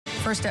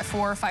First at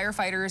 4,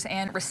 firefighters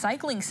and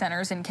recycling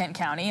centers in Kent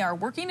County are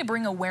working to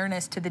bring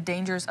awareness to the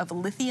dangers of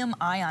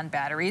lithium-ion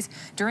batteries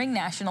during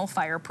National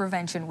Fire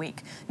Prevention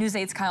Week. News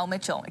 8's Kyle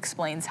Mitchell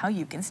explains how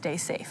you can stay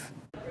safe.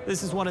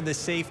 This is one of the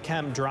Safe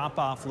Chem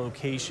drop-off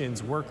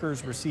locations.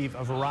 Workers receive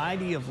a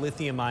variety of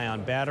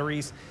lithium-ion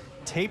batteries,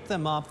 tape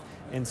them up,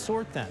 and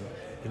sort them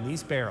in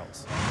these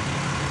barrels.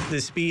 The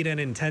speed and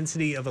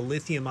intensity of a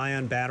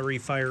lithium-ion battery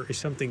fire is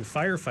something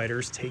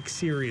firefighters take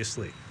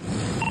seriously.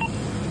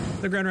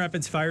 The Grand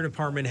Rapids Fire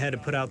Department had to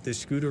put out this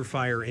scooter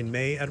fire in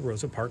May at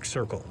Rosa Parks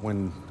Circle.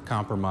 When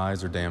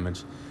compromised or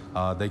damaged,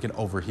 they can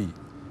overheat,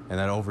 and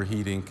that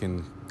overheating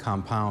can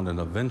compound and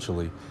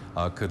eventually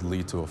could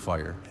lead to a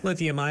fire.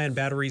 Lithium-ion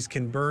batteries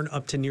can burn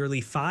up to nearly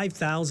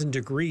 5,000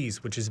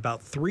 degrees, which is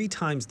about 3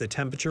 times the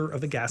temperature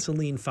of a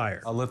gasoline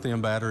fire.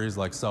 Lithium batteries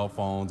like cell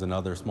phones and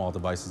other small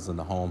devices in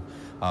the home,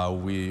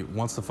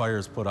 once the fire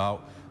is put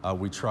out,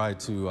 we try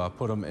to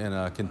put them in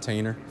a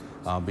container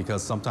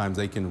because sometimes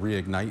they can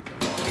reignite.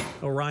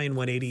 Orion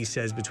 180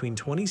 says between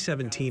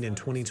 2017 and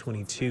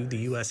 2022, the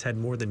U.S. had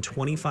more than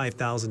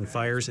 25,000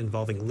 fires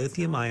involving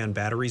lithium-ion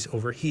batteries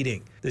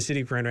overheating. The city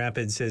of Grand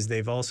Rapids says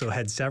they've also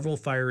had several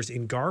fires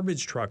in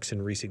garbage trucks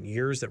in recent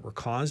years that were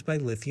caused by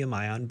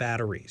lithium-ion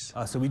batteries.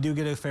 So we do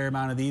get a fair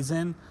amount of these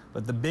in,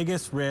 but the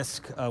biggest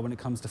risk when it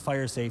comes to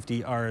fire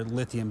safety are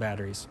lithium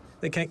batteries.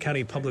 The Kent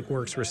County Public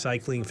Works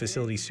Recycling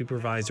Facility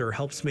Supervisor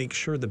helps make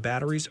sure the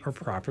batteries are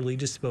properly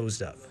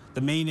disposed of.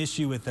 The main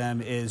issue with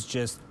them is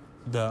just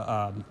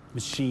the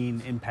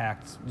machine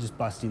impact, just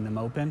busting them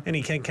open.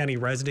 Any Kent County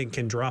resident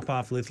can drop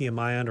off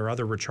lithium-ion or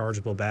other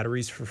rechargeable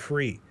batteries for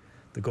free.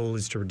 The goal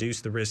is to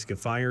reduce the risk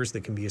of fires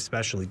that can be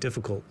especially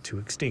difficult to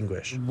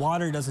extinguish.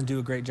 Water doesn't do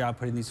a great job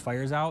putting these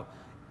fires out.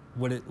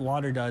 What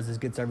water does is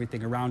gets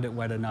everything around it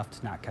wet enough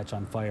to not catch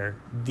on fire.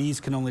 These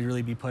can only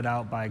really be put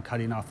out by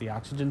cutting off the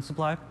oxygen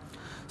supply.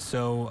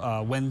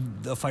 So when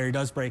the fire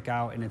does break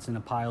out and it's in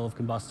a pile of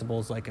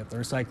combustibles like at the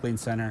recycling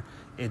center,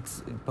 it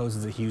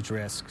poses a huge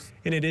risk.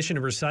 In addition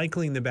to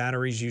recycling the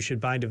batteries, you should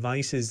buy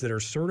devices that are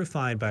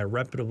certified by a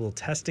reputable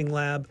testing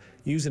lab,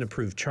 use an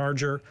approved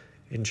charger,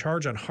 and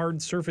charge on hard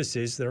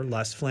surfaces that are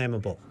less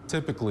flammable.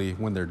 Typically,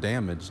 when they're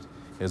damaged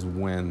is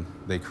when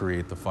they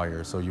create the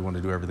fire, so you want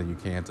to do everything you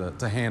can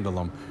to handle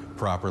them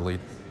properly.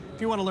 If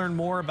you want to learn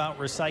more about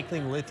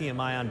recycling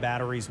lithium-ion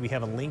batteries, we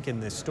have a link in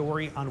this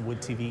story on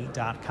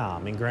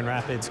woodtv.com. In Grand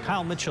Rapids,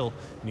 Kyle Mitchell,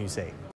 News 8.